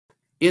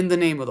In the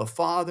name of the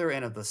Father,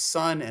 and of the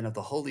Son, and of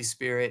the Holy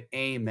Spirit,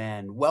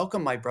 amen.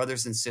 Welcome, my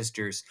brothers and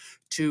sisters,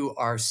 to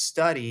our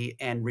study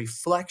and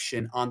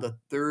reflection on the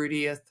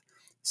 30th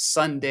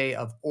Sunday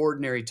of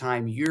Ordinary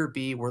Time, Year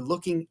B. We're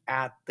looking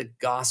at the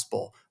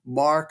Gospel,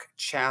 Mark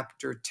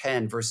chapter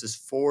 10, verses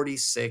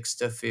 46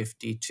 to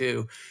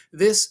 52.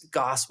 This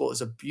Gospel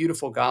is a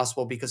beautiful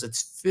Gospel because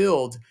it's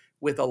filled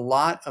with a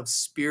lot of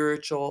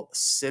spiritual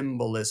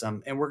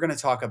symbolism, and we're going to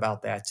talk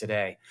about that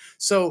today.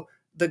 So,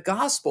 the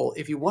gospel,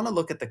 if you want to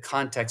look at the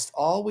context,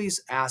 always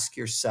ask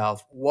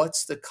yourself,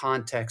 what's the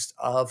context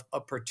of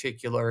a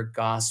particular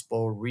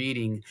gospel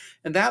reading?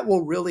 And that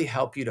will really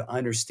help you to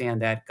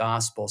understand that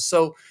gospel.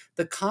 So,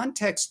 the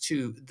context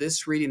to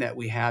this reading that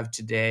we have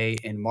today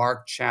in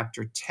Mark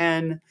chapter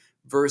 10,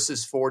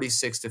 verses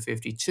 46 to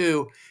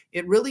 52,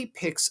 it really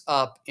picks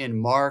up in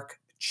Mark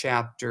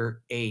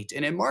chapter 8.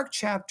 And in Mark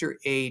chapter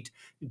 8,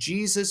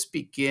 Jesus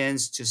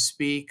begins to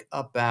speak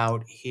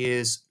about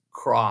his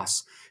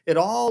cross. It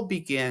all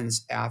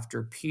begins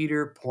after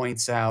Peter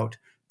points out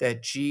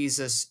that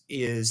Jesus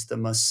is the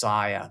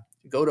Messiah.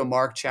 Go to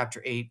Mark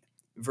chapter 8,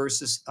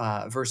 verse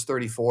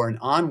 34 and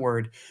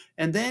onward.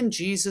 And then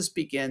Jesus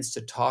begins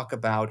to talk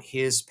about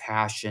his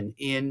passion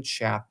in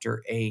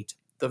chapter 8,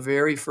 the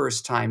very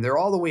first time. They're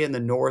all the way in the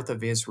north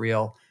of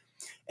Israel.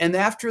 And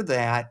after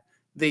that,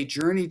 they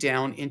journey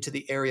down into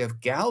the area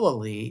of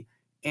Galilee,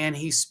 and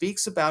he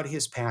speaks about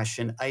his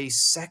passion a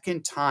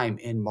second time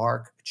in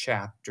Mark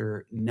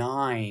chapter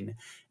 9.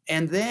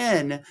 And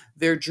then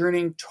they're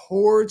journeying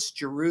towards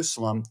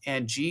Jerusalem,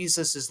 and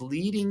Jesus is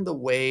leading the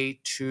way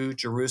to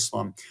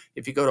Jerusalem.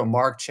 If you go to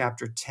Mark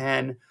chapter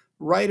 10,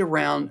 right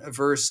around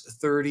verse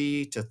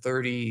 30 to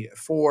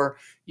 34,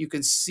 you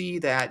can see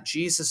that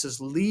Jesus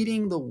is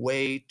leading the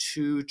way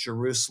to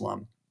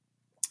Jerusalem.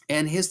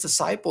 And his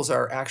disciples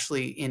are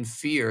actually in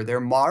fear. They're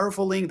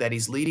marveling that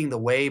he's leading the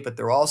way, but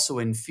they're also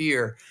in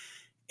fear.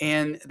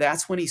 And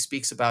that's when he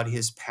speaks about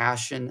his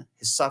passion,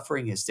 his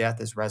suffering, his death,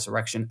 his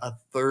resurrection a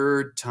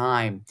third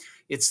time.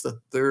 It's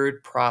the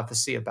third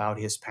prophecy about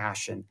his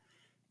passion.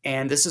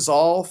 And this is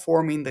all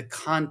forming the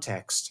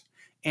context.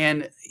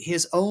 And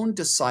his own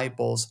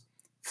disciples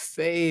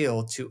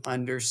fail to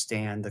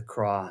understand the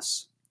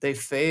cross. They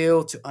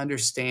fail to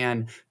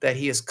understand that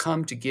he has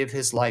come to give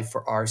his life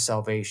for our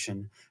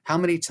salvation. How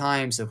many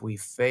times have we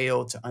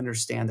failed to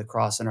understand the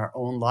cross in our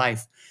own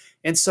life?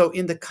 And so,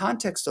 in the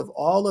context of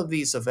all of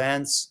these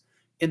events,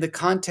 in the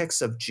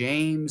context of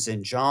James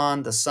and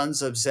John, the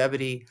sons of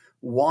Zebedee,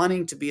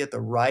 wanting to be at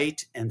the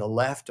right and the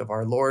left of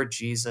our Lord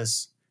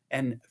Jesus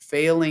and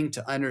failing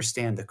to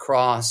understand the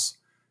cross,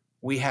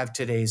 we have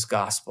today's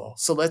gospel.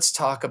 So let's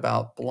talk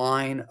about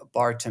blind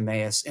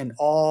Bartimaeus and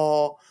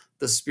all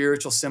the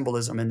spiritual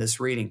symbolism in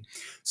this reading.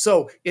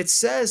 So it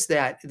says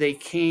that they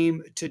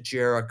came to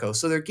Jericho.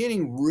 So they're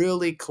getting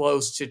really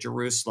close to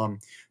Jerusalem.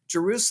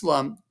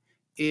 Jerusalem,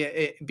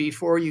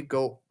 before you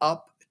go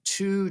up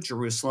to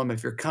Jerusalem,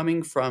 if you're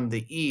coming from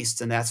the east,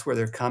 and that's where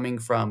they're coming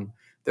from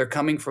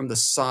the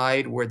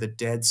side where the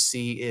Dead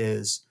Sea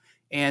is.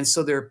 And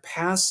so they're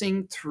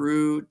passing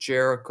through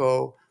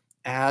Jericho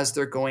as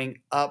they're going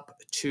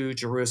up to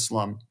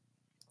Jerusalem.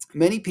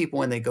 Many people,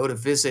 when they go to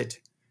visit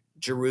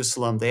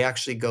Jerusalem, they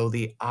actually go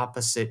the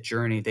opposite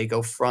journey. They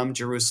go from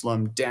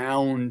Jerusalem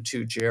down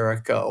to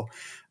Jericho.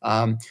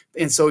 And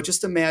so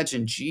just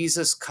imagine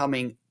Jesus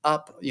coming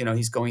up,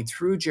 he's going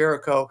through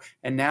Jericho,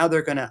 and now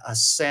they're going to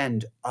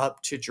ascend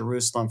up to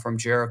Jerusalem from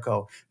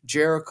Jericho.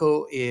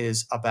 Jericho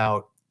is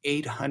about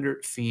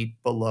 800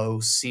 feet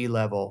below sea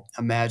level.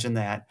 Imagine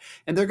that.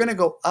 And they're going to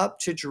go up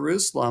to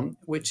Jerusalem,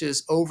 which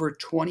is over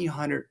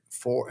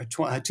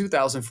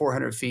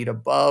 2,400 feet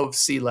above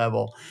sea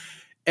level.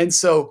 And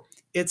so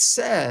it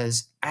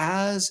says,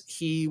 as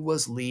he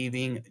was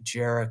leaving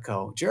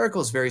Jericho. Jericho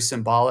is very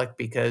symbolic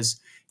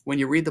because when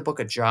you read the book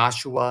of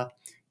Joshua,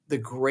 the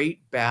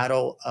great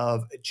battle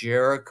of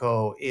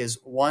Jericho is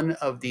one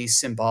of the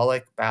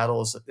symbolic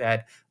battles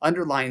that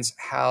underlines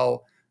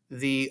how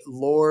the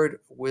Lord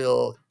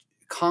will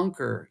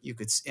conquer, you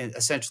could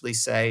essentially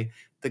say,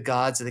 the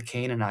gods of the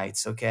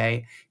Canaanites,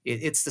 okay?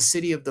 It's the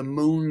city of the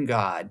moon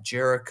god,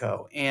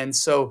 Jericho. And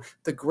so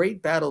the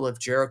great battle of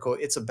Jericho,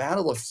 it's a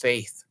battle of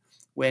faith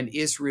when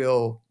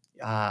Israel,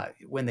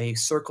 when they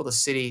circle the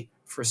city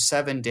for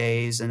 7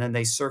 days, and then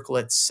they circle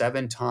it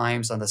 7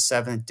 times on the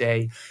seventh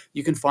day.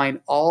 You can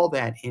find all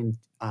that in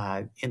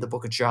the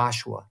book of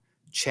Joshua,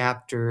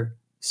 chapter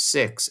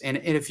 6. And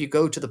if you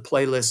go to the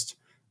playlist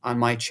on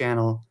my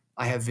channel,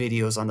 I have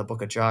videos on the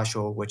book of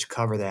Joshua which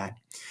cover that.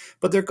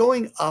 But they're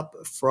going up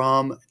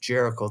from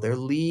Jericho. They're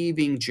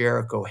leaving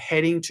Jericho,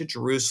 heading to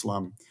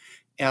Jerusalem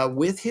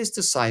with his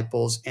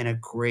disciples and a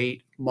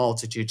great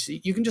multitude. So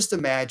you can just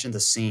imagine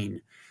the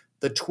scene.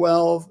 The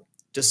 12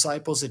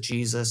 disciples of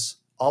Jesus,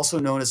 also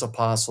known as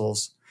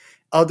apostles,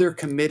 other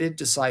committed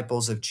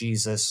disciples of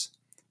Jesus,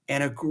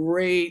 and a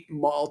great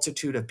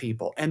multitude of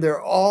people. And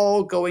they're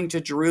all going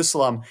to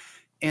Jerusalem,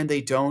 and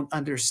they don't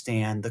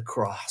understand the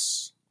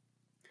cross.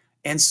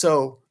 And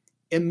so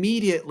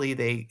immediately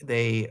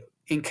they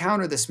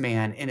encounter this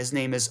man, and his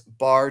name is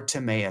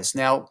Bartimaeus.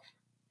 Now,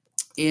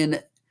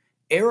 in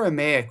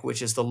Aramaic,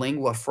 which is the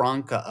lingua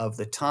franca of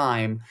the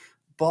time,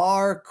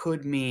 Bar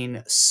could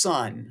mean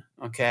son.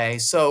 Okay.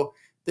 So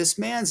this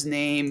man's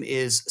name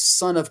is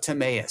son of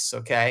Timaeus.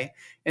 Okay.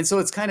 And so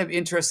it's kind of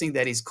interesting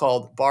that he's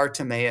called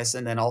Bartimaeus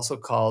and then also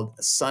called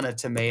son of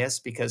Timaeus,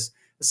 because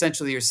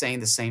essentially you're saying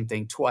the same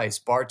thing twice.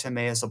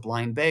 Bartimaeus, a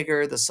blind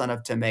beggar, the son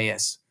of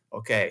Timaeus.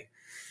 Okay.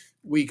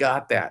 We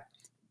got that.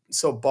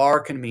 So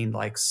Bar can mean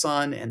like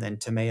son, and then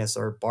Timaeus,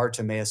 or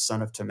Bartimaeus,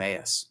 son of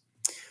Timaeus.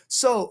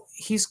 So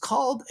he's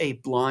called a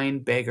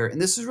blind beggar.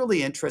 And this is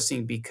really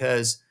interesting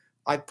because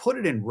I put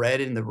it in red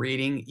in the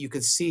reading. You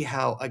could see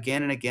how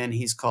again and again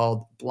he's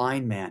called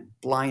blind man,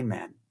 blind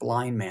man,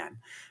 blind man.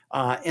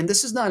 And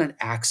this is not an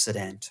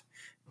accident,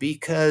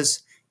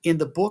 because in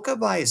the book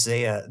of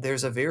Isaiah,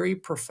 there's a very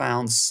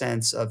profound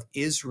sense of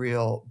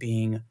Israel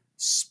being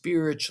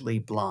spiritually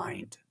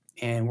blind.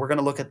 And we're going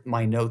to look at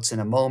my notes in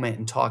a moment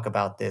and talk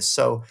about this.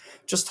 So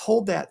just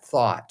hold that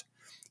thought.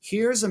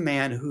 Here's a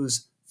man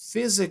who's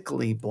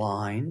physically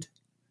blind,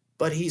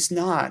 but he's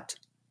not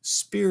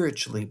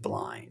spiritually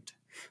blind.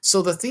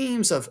 So the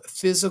themes of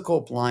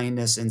physical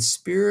blindness and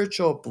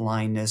spiritual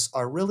blindness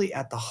are really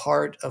at the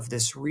heart of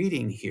this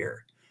reading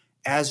here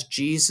as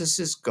Jesus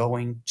is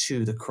going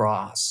to the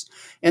cross.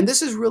 And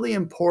this is really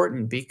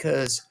important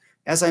because,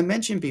 as I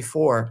mentioned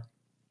before,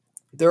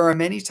 there are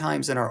many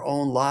times in our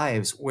own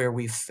lives where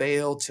we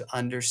fail to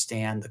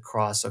understand the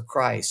cross of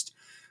Christ.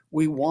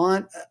 We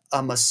want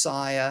a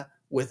Messiah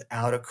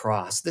without a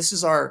cross. This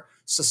is our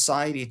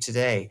society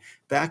today.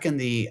 Back in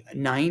the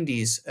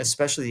 90s,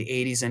 especially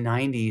the 80s and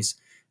 90s,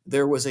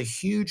 there was a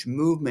huge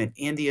movement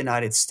in the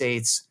United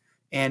States,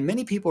 and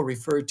many people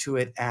referred to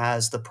it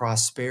as the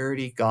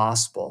prosperity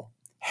gospel,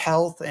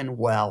 health and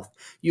wealth.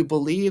 You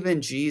believe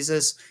in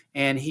Jesus,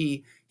 and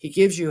he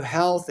gives you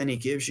health and he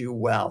gives you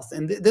wealth.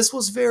 And this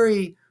was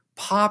very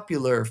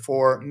popular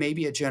for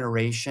maybe a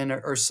generation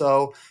or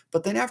so.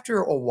 But then after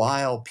a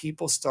while,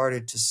 people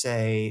started to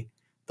say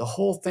the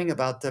whole thing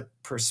about the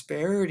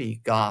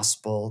prosperity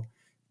gospel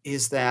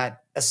is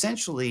that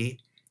essentially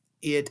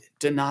it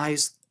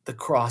denies the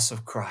cross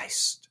of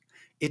Christ.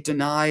 It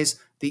denies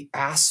the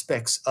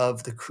aspects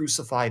of the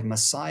crucified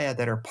Messiah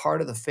that are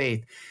part of the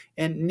faith,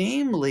 and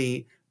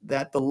namely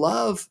that the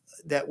love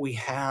that we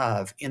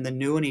have in the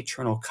new and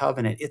eternal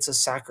covenant, it's a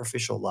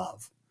sacrificial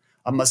love.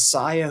 A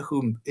Messiah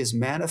who is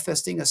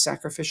manifesting a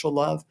sacrificial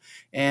love,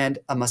 and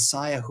a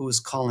Messiah who is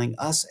calling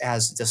us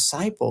as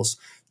disciples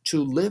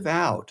to live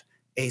out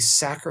a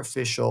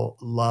sacrificial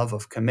love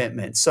of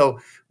commitment. So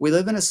we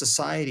live in a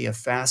society of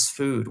fast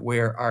food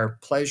where our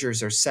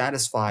pleasures are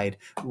satisfied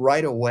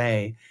right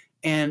away.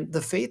 And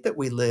the faith that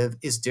we live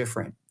is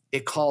different.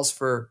 It calls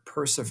for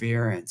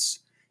perseverance.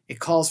 It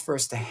calls for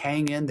us to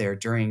hang in there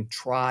during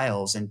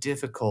trials and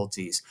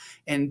difficulties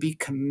and be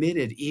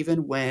committed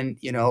even when,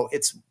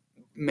 it's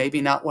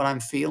maybe not what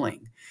I'm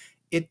feeling.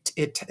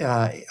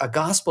 A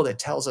gospel that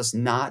tells us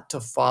not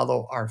to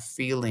follow our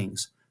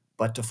feelings,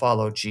 but to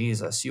follow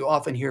Jesus. You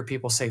often hear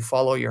people say,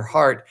 follow your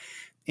heart.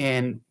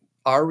 And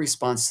our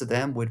response to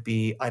them would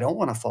be, I don't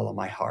want to follow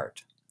my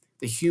heart.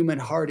 The human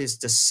heart is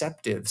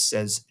deceptive,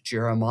 says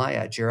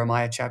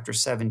Jeremiah chapter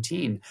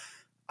 17.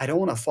 I don't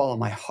want to follow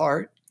my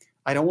heart.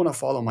 I don't want to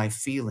follow my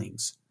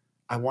feelings.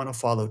 I want to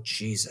follow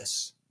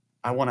Jesus.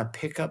 I want to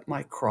pick up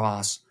my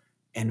cross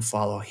and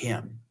follow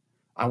him.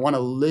 I want to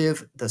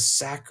live the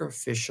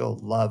sacrificial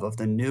love of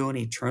the new and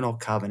eternal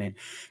covenant,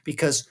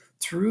 because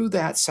through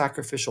that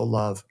sacrificial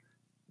love,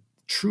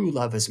 true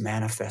love is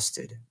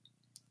manifested.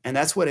 And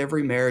that's what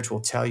every marriage will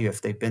tell you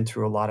if they've been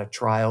through a lot of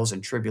trials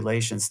and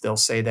tribulations. They'll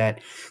say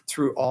that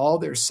through all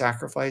their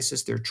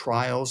sacrifices, their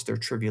trials, their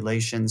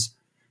tribulations,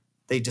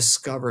 they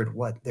discovered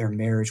what their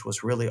marriage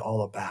was really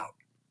all about.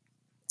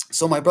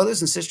 So my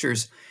brothers and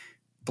sisters,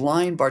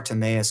 blind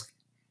Bartimaeus,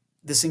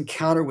 this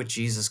encounter with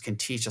Jesus can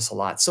teach us a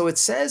lot. So it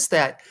says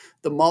that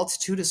the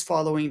multitude is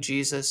following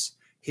Jesus.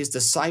 His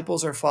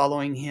disciples are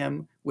following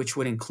him, which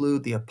would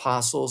include the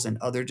apostles and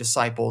other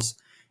disciples.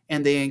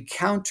 And they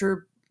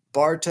encounter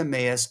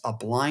Bartimaeus, a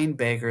blind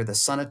beggar, the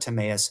son of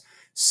Timaeus,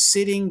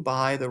 sitting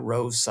by the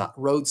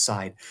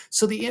roadside.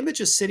 So the image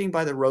of sitting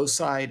by the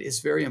roadside is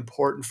very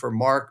important for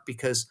Mark,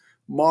 because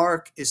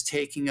Mark is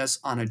taking us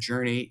on a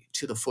journey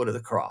to the foot of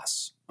the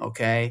cross,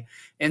 okay?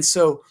 And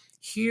so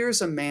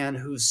here's a man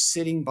who's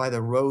sitting by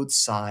the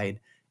roadside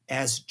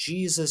as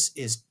Jesus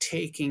is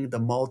taking the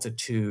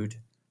multitude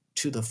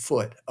to the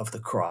foot of the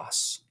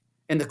cross.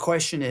 And the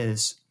question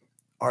is,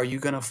 are you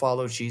going to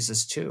follow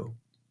Jesus too?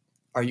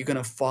 Are you going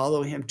to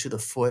follow him to the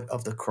foot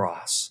of the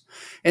cross?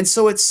 And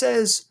so it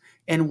says,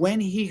 and when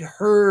he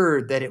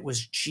heard that it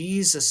was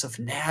Jesus of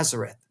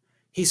Nazareth,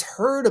 he's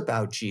heard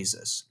about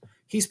Jesus.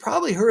 He's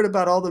probably heard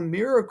about all the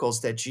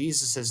miracles that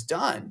Jesus has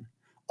done,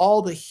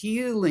 all the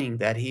healing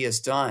that he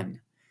has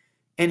done.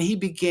 And he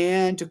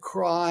began to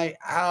cry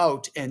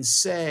out and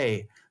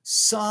say,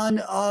 Son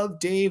of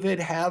David,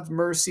 have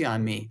mercy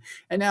on me.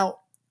 And now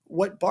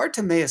what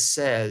Bartimaeus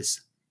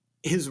says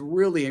is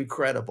really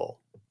incredible,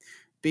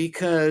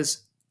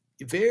 because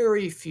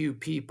very few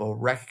people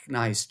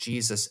recognize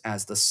Jesus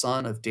as the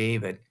Son of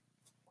David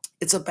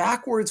It's a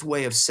backwards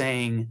way of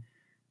saying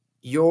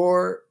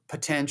you're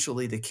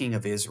potentially the king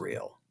of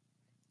Israel.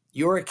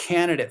 You're a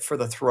candidate for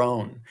the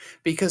throne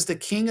because the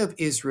king of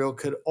Israel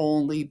could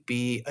only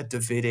be a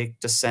Davidic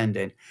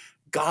descendant.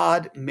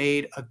 God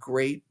made a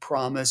great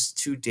promise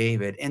to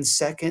David in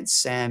 2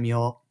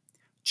 Samuel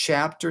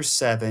chapter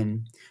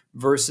 7,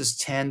 verses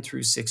 10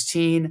 through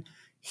 16.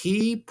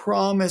 He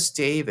promised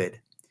David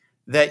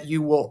that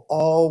you will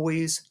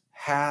always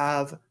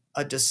have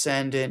a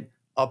descendant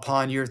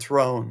upon your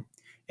throne,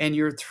 and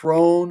your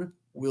throne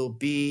will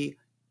be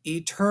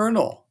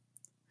eternal.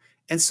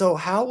 And so,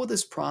 how will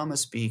this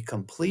promise be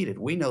completed?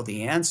 We know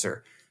the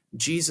answer.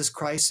 Jesus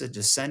Christ, a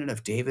descendant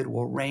of David,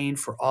 will reign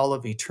for all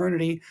of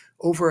eternity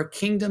over a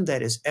kingdom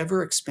that is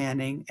ever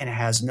expanding and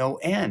has no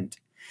end.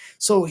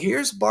 So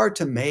here's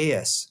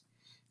Bartimaeus.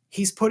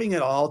 He's putting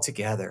it all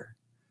together.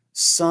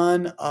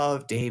 Son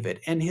of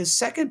David. And his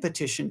second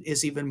petition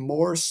is even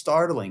more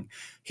startling.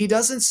 He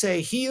doesn't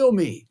say, heal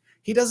me.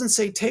 He doesn't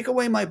say, take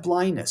away my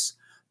blindness.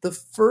 The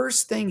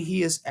first thing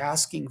he is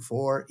asking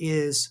for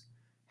is,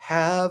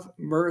 have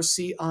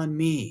mercy on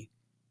me.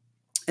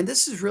 And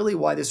this is really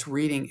why this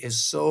reading is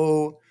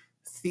so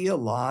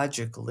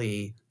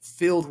theologically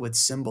filled with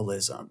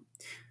symbolism.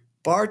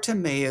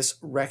 Bartimaeus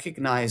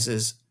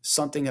recognizes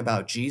something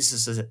about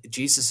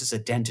Jesus's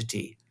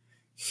identity.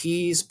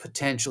 He's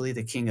potentially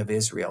the king of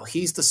Israel.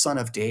 He's the son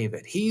of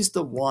David. He's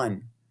the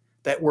one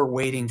that we're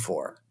waiting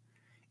for.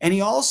 And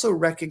he also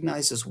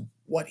recognizes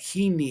what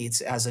he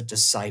needs as a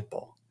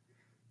disciple.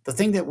 The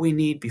thing that we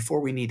need before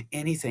we need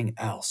anything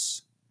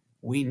else.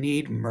 We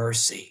need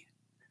mercy.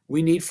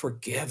 We need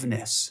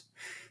forgiveness.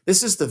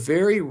 This is the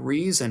very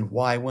reason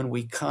why when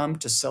we come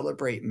to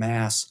celebrate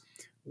Mass,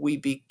 we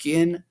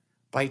begin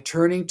by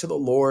turning to the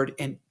Lord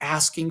and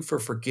asking for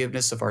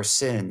forgiveness of our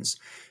sins.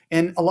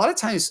 And a lot of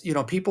times,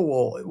 people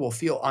will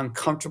feel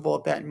uncomfortable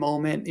at that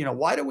moment.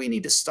 Why do we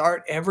need to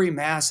start every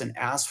Mass and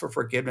ask for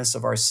forgiveness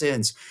of our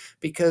sins?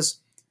 Because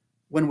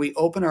when we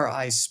open our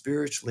eyes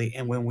spiritually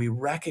and when we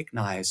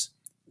recognize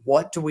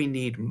what do we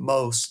need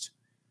most,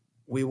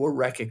 we will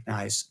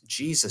recognize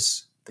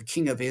Jesus, the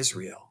King of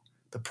Israel,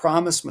 the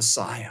promised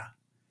Messiah.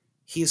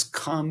 He has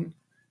come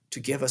to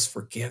give us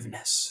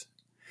forgiveness.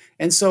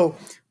 And so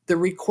the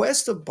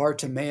request of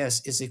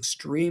Bartimaeus is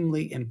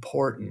extremely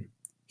important.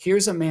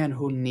 Here's a man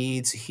who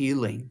needs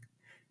healing.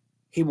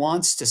 He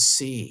wants to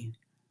see,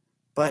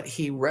 but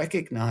he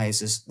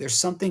recognizes there's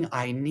something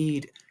I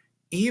need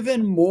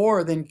even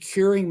more than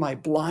curing my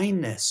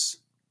blindness.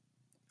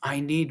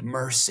 I need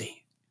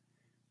mercy.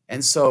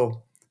 And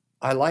so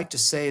I like to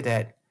say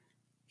that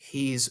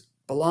he's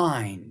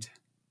blind,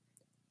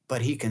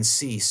 but he can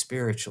see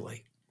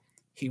spiritually.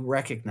 He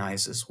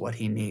recognizes what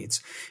he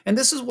needs. And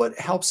this is what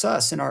helps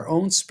us in our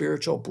own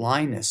spiritual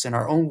blindness, in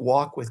our own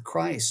walk with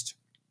Christ.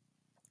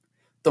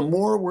 The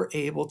more we're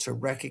able to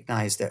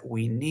recognize that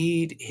we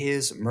need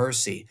his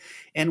mercy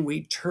and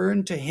we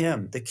turn to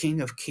him, the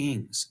King of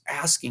Kings,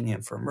 asking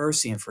him for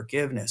mercy and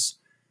forgiveness,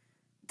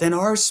 then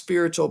our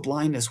spiritual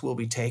blindness will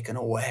be taken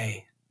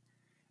away.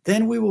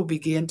 Then we will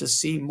begin to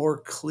see more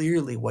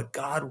clearly what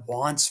God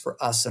wants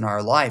for us in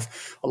our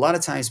life. A lot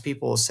of times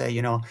people will say,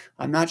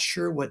 I'm not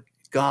sure what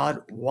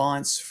God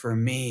wants for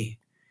me.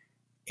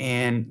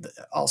 And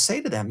I'll say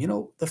to them,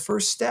 the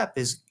first step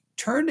is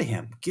turn to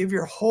him, give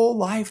your whole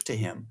life to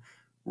him,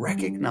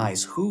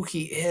 recognize who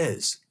he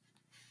is,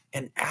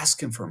 and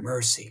ask him for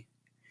mercy.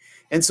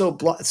 And so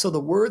the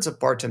words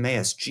of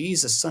Bartimaeus,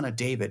 Jesus, son of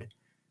David,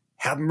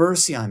 have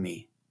mercy on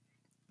me.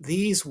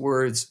 These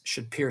words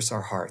should pierce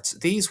our hearts.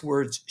 These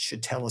words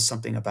should tell us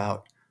something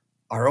about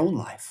our own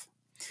life.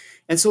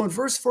 And so in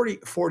verse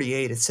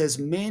 48, it says,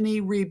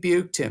 many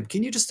rebuked him.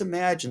 Can you just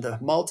imagine the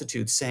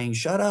multitude saying,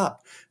 shut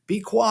up,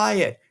 be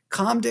quiet,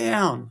 calm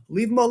down,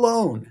 leave him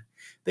alone.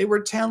 They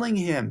were telling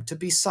him to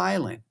be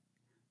silent,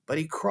 but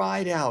he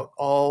cried out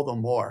all the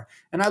more.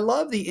 And I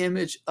love the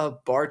image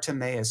of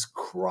Bartimaeus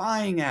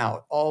crying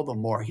out all the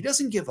more. He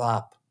doesn't give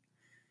up.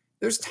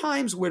 There's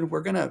times when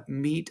we're going to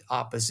meet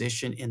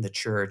opposition in the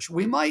church.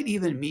 We might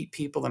even meet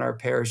people in our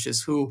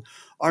parishes who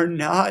are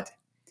not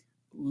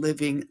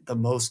living the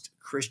most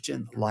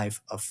Christian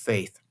life of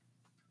faith.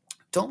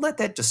 Don't let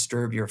that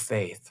disturb your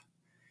faith.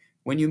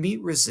 When you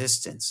meet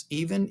resistance,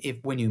 even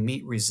when you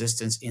meet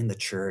resistance in the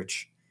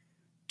church,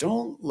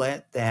 don't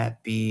let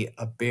that be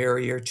a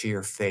barrier to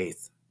your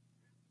faith.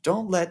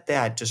 Don't let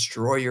that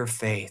destroy your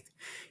faith.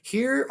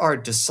 Here are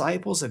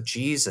disciples of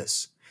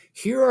Jesus.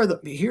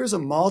 Here's a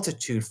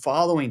multitude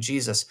following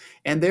Jesus,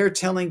 and they're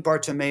telling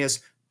Bartimaeus,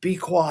 be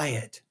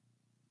quiet.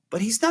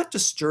 But he's not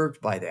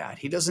disturbed by that.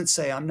 He doesn't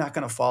say, I'm not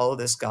going to follow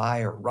this guy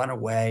or run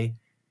away.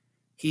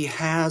 He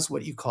has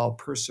what you call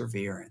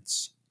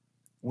perseverance.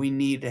 We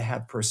need to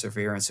have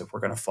perseverance if we're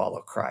going to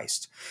follow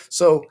Christ.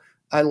 So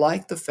I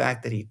like the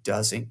fact that he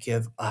doesn't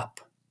give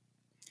up.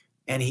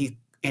 And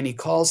he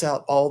calls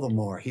out all the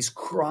more. He's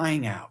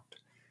crying out,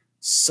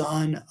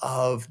 Son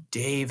of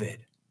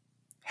David,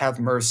 have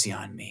mercy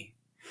on me.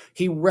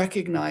 He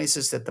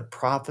recognizes that the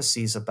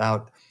prophecies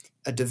about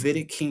a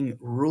Davidic king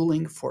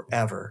ruling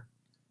forever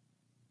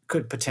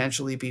could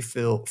potentially be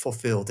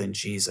fulfilled in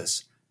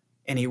Jesus.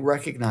 And he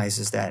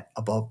recognizes that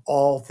above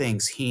all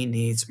things, he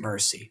needs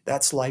mercy.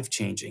 That's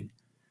life-changing.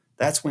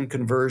 That's when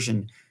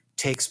conversion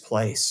takes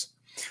place.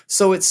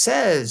 So it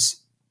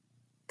says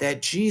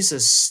that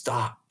Jesus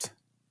stopped.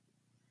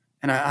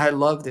 And I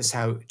love this,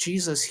 how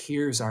Jesus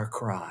hears our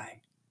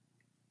cry.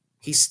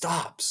 He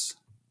stops.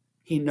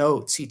 He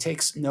notes, he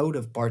takes note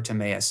of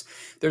Bartimaeus.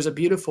 There's a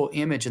beautiful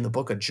image in the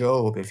book of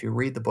Job, if you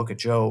read the book of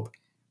Job,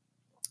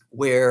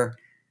 where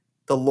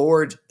the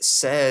Lord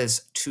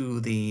says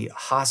to the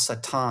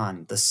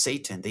Hasatan, the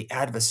Satan, the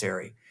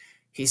adversary,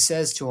 he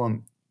says to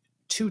him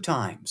 2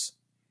 times,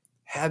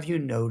 "Have you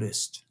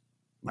noticed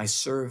my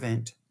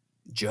servant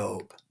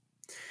Job?"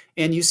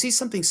 And you see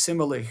something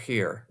similar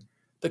here.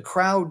 The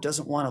crowd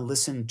doesn't want to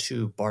listen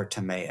to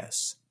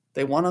Bartimaeus.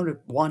 They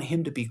want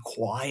him to be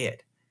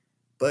quiet.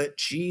 But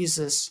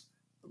Jesus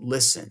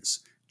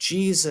listens.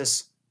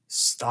 Jesus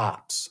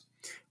stops.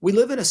 We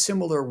live in a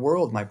similar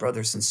world, my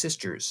brothers and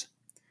sisters.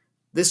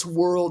 This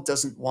world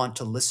doesn't want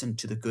to listen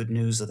to the good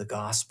news of the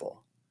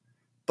gospel.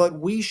 But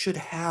we should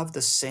have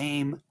the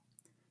same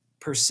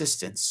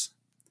persistence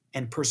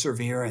and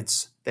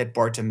perseverance that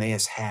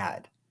Bartimaeus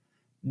had,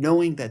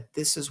 knowing that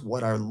this is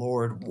what our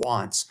Lord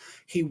wants.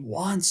 He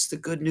wants the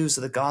good news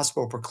of the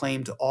gospel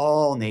proclaimed to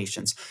all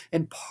nations.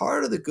 And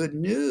part of the good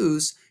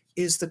news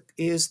is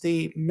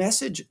the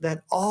message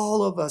that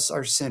all of us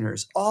are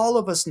sinners. All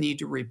of us need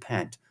to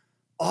repent.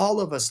 All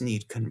of us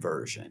need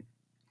conversion.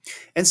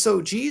 And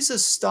so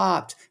Jesus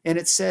stopped, and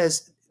it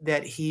says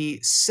that he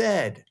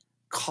said,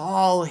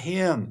 "Call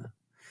him."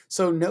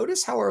 So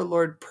notice how our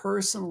Lord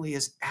personally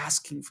is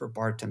asking for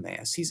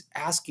Bartimaeus. He's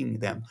asking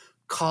them,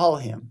 "Call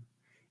him."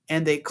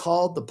 And they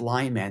called the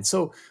blind man.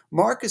 So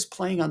Mark is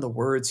playing on the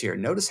words here.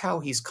 Notice how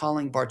he's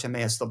calling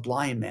Bartimaeus the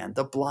blind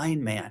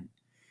man,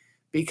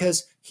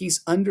 because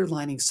he's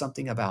underlining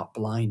something about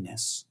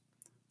blindness.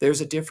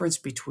 There's a difference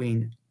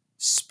between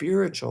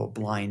spiritual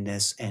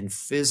blindness and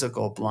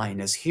physical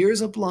blindness.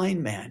 Here's a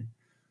blind man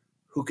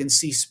who can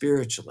see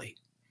spiritually.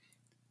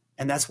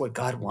 And that's what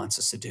God wants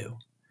us to do.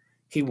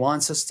 He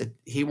wants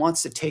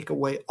to take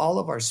away all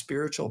of our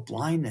spiritual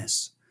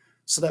blindness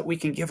so that we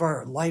can give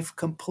our life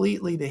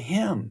completely to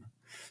him,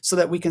 so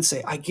that we can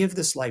say, "I give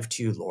this life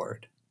to you,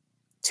 Lord.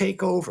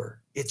 Take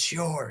over. It's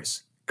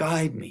yours.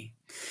 Guide me."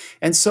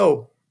 And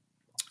so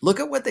look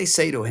at what they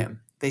say to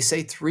him. They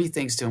say 3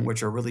 things to him,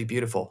 which are really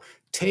beautiful.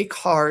 Take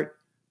heart,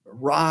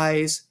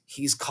 rise,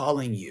 he's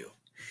calling you.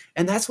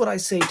 And that's what I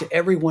say to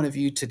every one of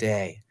you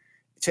today,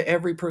 to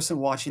every person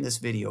watching this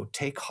video.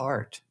 Take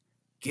heart,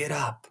 get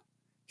up,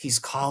 he's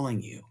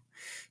calling you.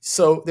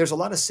 So there's a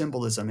lot of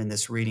symbolism in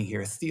this reading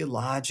here,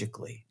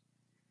 theologically.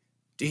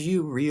 Do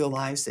you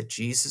realize that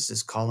Jesus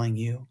is calling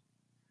you?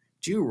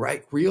 Do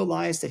you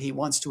realize that he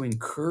wants to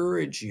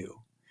encourage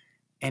you,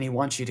 and he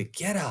wants you to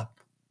get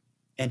up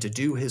and to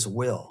do his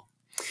will?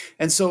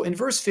 And so in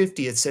verse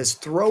 50, it says,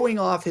 throwing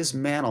off his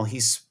mantle, he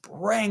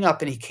sprang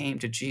up and he came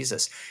to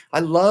Jesus.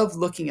 I love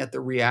looking at the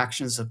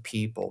reactions of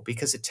people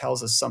because it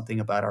tells us something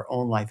about our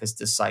own life as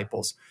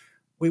disciples.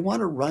 We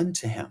want to run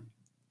to him.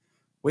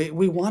 We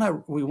want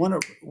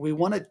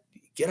to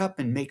get up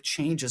and make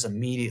changes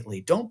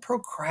immediately. Don't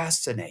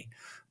procrastinate.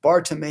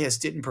 Bartimaeus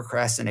didn't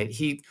procrastinate.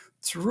 He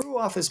threw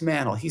off his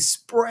mantle. He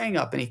sprang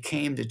up and he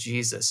came to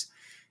Jesus.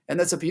 And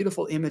that's a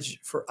beautiful image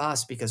for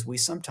us because we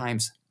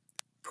sometimes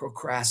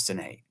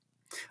procrastinate.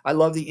 I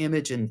love the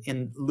image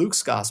in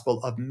Luke's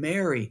gospel of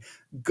Mary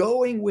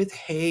going with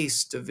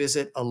haste to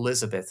visit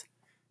Elizabeth.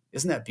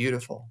 Isn't that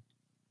beautiful?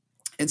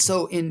 And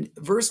so in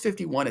verse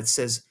 51, it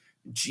says,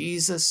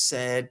 Jesus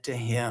said to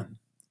him,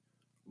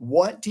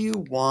 "What do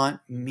you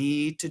want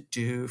me to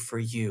do for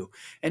you?"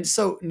 And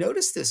so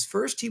notice this.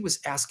 First, he was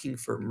asking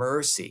for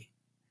mercy.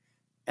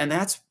 And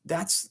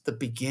that's the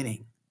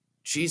beginning.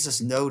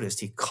 Jesus noticed.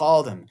 He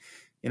called him.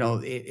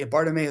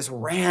 Bartimaeus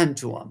ran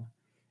to him.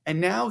 And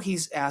now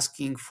he's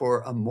asking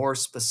for a more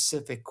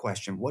specific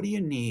question. What do you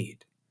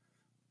need?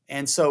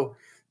 And so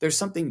there's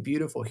something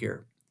beautiful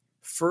here.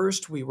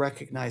 First, we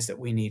recognize that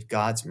we need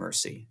God's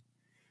mercy.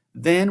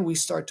 Then we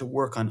start to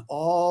work on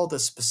all the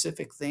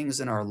specific things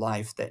in our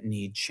life that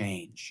need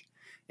change.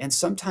 And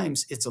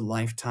sometimes it's a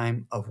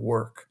lifetime of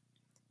work.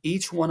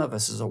 Each one of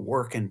us is a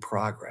work in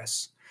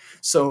progress.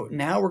 So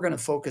now we're going to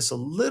focus a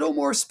little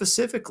more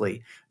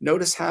specifically.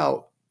 Notice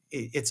how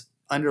it's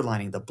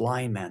underlining the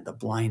blind man, the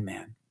blind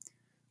man.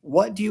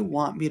 What do you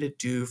want me to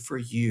do for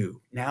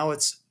you? Now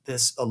it's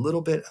a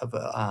little bit of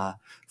a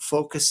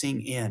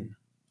focusing in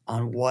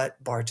on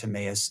what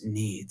Bartimaeus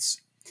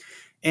needs.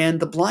 And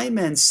the blind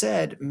man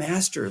said,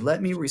 "Master,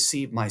 let me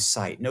receive my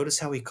sight." Notice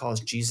how he calls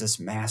Jesus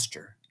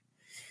Master.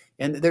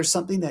 And there's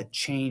something that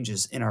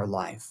changes in our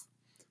life.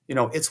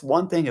 It's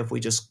one thing if we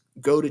just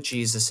go to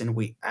Jesus and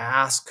we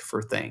ask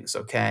for things,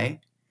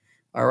 okay?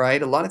 All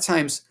right. A lot of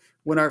times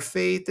when our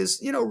faith is,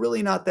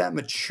 really not that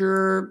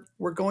mature,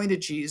 we're going to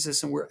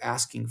Jesus and we're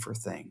asking for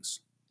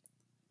things.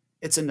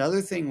 It's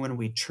another thing when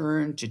we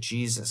turn to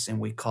Jesus and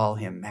we call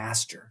him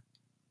Master,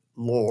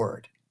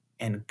 Lord,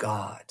 and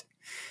God.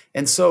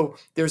 And so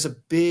there's a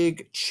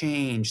big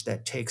change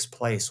that takes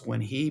place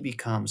when he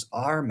becomes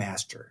our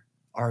master,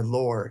 our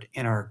Lord,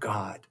 and our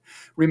God.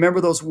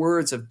 Remember those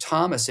words of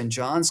Thomas in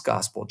John's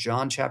gospel,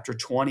 John chapter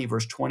 20,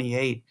 verse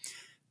 28,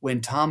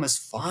 when Thomas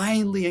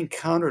finally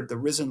encountered the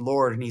risen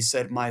Lord and he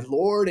said, "My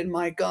Lord and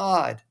my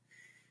God."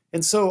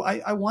 And so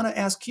I want to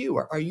ask you,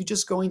 are you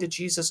just going to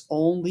Jesus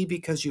only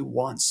because you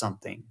want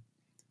something?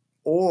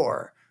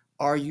 Or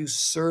are you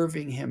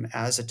serving him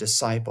as a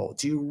disciple?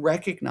 Do you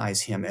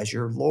recognize him as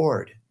your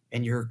Lord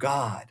and your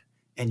God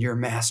and your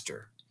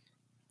master?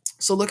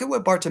 So look at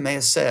what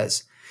Bartimaeus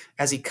says.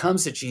 As he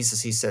comes to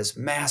Jesus, he says,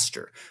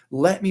 "Master,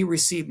 let me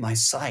receive my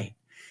sight."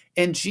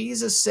 And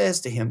Jesus says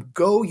to him,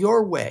 "Go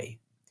your way.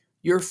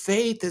 Your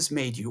faith has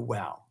made you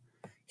well."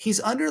 He's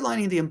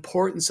underlining the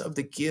importance of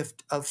the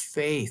gift of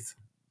faith.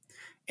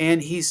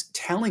 And he's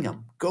telling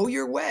him, go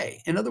your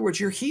way. In other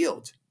words, you're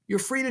healed. You're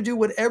free to do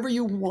whatever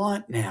you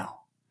want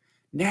now.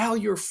 Now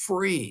you're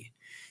free.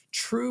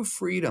 True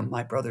freedom,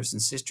 my brothers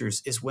and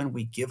sisters, is when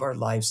we give our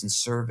lives in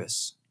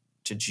service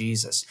to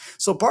Jesus.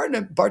 So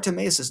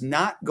Bartimaeus is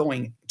not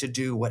going to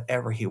do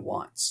whatever he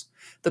wants.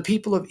 The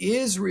people of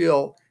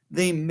Israel,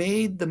 they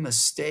made the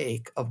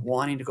mistake of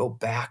wanting to go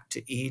back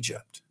to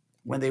Egypt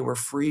when they were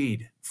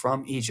freed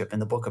from Egypt in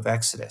the book of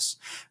Exodus.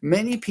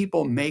 Many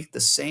people make the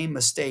same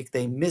mistake.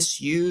 They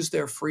misuse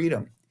their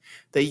freedom.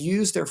 They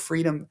use their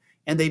freedom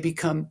and they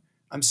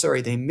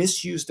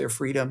misuse their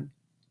freedom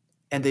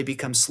and they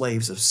become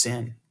slaves of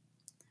sin.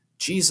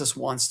 Jesus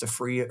wants to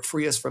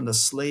free us from the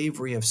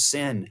slavery of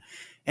sin,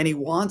 and he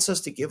wants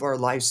us to give our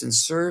lives in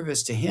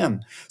service to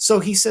him. So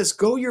he says,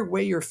 go your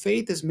way, your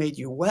faith has made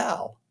you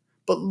well.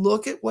 But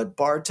look at what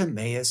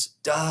Bartimaeus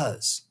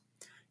does.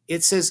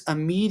 It says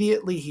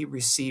immediately he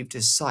received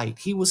his sight.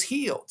 He was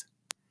healed.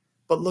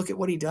 But look at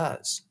what he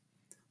does.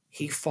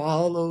 He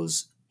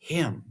follows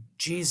him,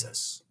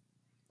 Jesus,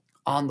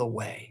 on the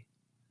way.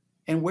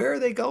 And where are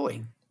they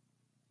going?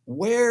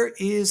 Where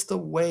is the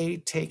way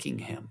taking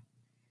him?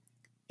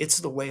 It's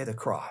the way of the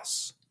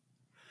cross.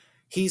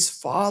 He's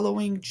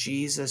following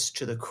Jesus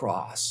to the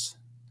cross.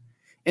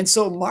 And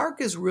so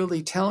Mark is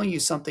really telling you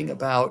something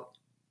about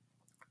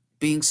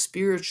being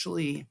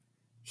spiritually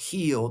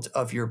healed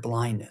of your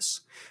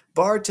blindness.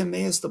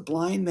 Bartimaeus, the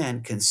blind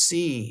man, can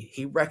see.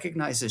 He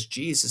recognizes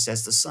Jesus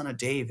as the Son of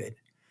David.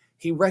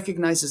 He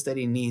recognizes that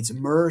he needs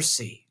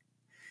mercy.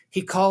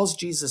 He calls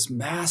Jesus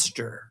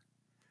Master.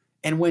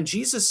 And when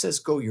Jesus says,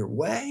 go your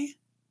way,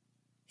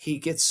 he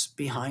gets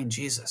behind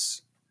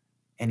Jesus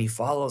and he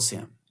follows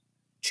him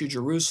to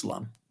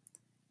Jerusalem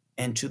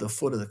and to the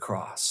foot of the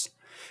cross.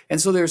 And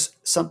so there's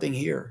something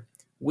here.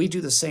 We do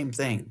the same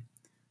thing.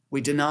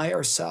 We deny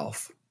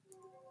ourselves.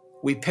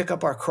 We pick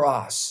up our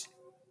cross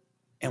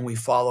and we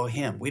follow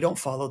him. We don't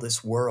follow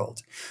this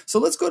world. So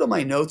let's go to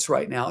my notes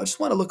right now. I just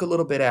want to look a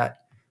little bit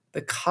at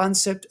the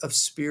concept of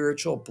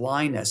spiritual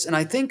blindness. And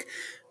I think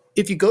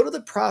if you go to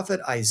the prophet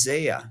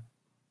Isaiah,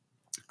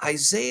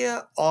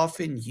 Isaiah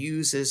often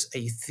uses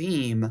a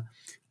theme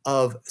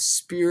of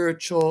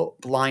spiritual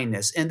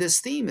blindness. And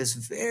this theme is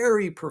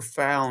very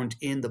profound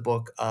in the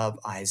book of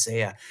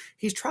Isaiah.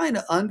 He's trying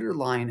to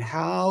underline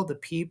how the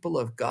people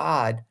of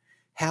God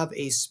have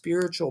a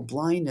spiritual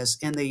blindness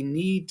and they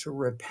need to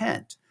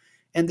repent.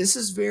 And this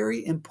is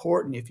very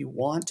important if you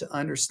want to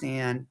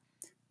understand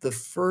the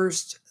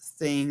first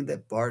thing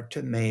that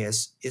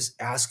Bartimaeus is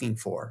asking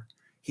for.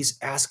 He's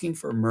asking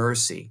for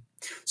mercy.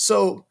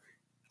 So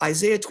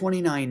Isaiah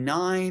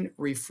 29:9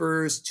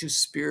 refers to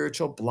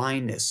spiritual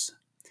blindness.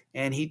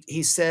 And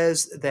he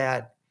says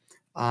that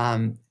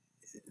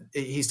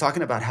he's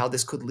talking about how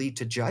this could lead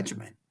to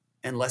judgment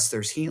unless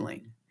there's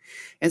healing.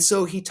 And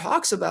so he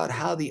talks about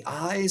how the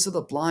eyes of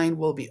the blind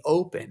will be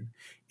open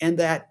and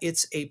that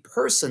it's a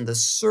person, the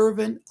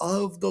servant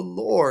of the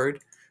Lord,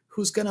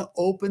 who's going to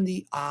open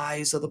the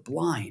eyes of the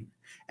blind,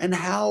 and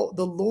how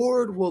the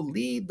Lord will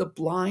lead the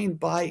blind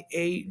by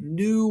a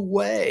new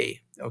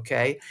way.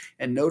 Okay.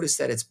 And notice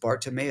that it's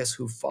Bartimaeus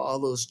who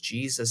follows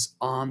Jesus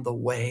on the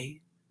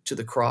way to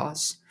the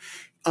cross.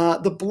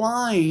 The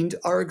blind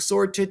are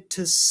exhorted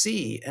to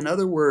see. In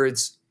other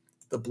words,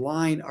 the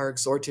blind are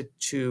exhorted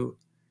to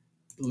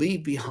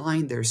leave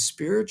behind their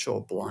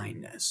spiritual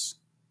blindness.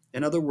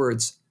 In other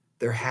words,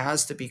 there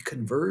has to be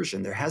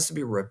conversion. There has to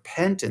be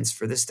repentance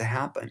for this to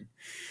happen.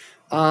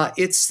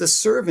 It's the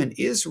servant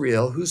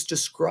Israel who's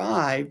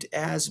described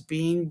as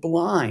being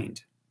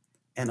blind,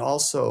 and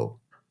also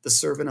the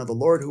servant of the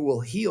Lord who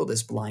will heal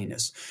this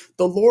blindness.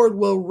 The Lord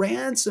will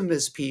ransom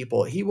his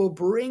people. He will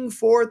bring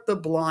forth the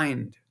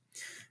blind.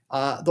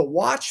 The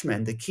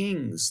watchmen, the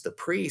kings, the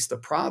priests, the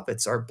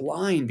prophets are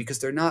blind because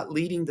they're not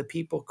leading the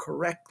people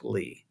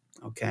correctly.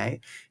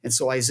 Okay? And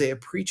so Isaiah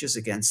preaches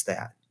against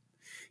that.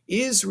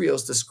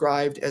 Israel's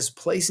described as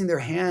placing their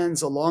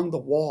hands along the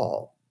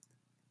wall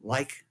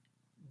like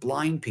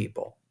blind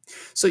people.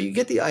 So you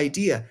get the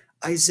idea.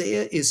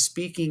 Isaiah is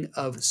speaking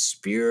of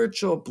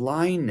spiritual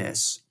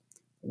blindness,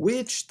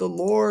 which the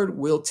Lord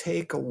will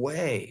take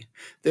away.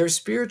 They're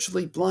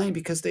spiritually blind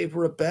because they've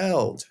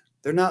rebelled.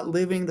 They're not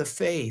living the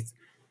faith.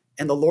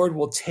 and the Lord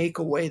will take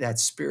away that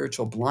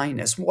spiritual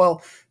blindness.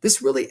 Well,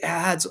 this really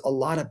adds a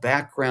lot of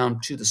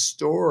background to the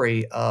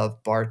story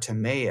of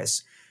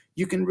Bartimaeus.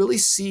 You can really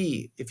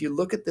see, if you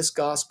look at this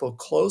gospel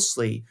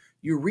closely,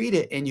 you read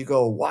it and you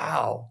go,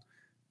 wow,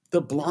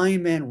 the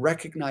blind man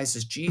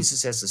recognizes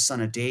Jesus as the Son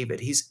of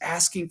David. He's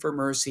asking for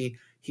mercy.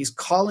 He's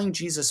calling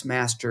Jesus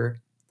Master,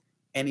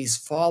 and he's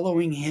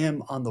following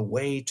him on the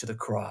way to the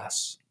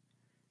cross.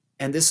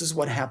 And this is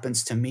what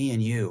happens to me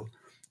and you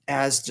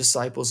as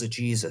disciples of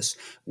Jesus.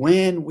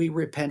 When we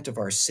repent of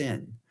our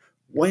sin,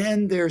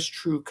 when there's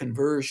true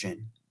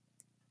conversion,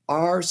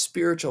 our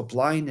spiritual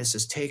blindness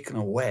is taken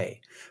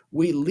away.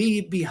 We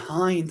leave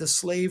behind the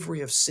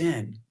slavery of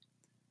sin.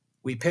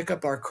 We pick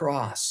up our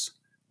cross.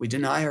 We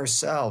deny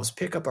ourselves,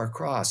 pick up our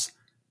cross,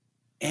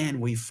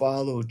 and we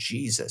follow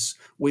Jesus.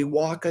 We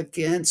walk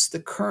against the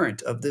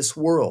current of this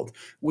world.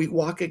 We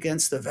walk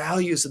against the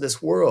values of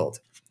this world,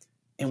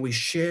 and we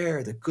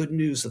share the good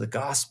news of the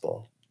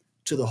gospel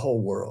to the whole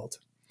world.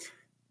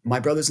 My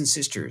brothers and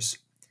sisters,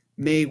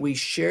 may we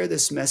share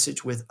this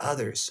message with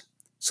others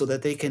so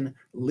that they can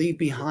leave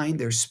behind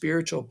their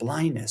spiritual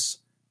blindness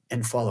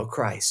and follow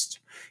Christ.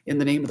 In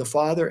the name of the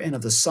Father, and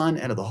of the Son,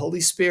 and of the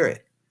Holy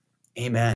Spirit, amen.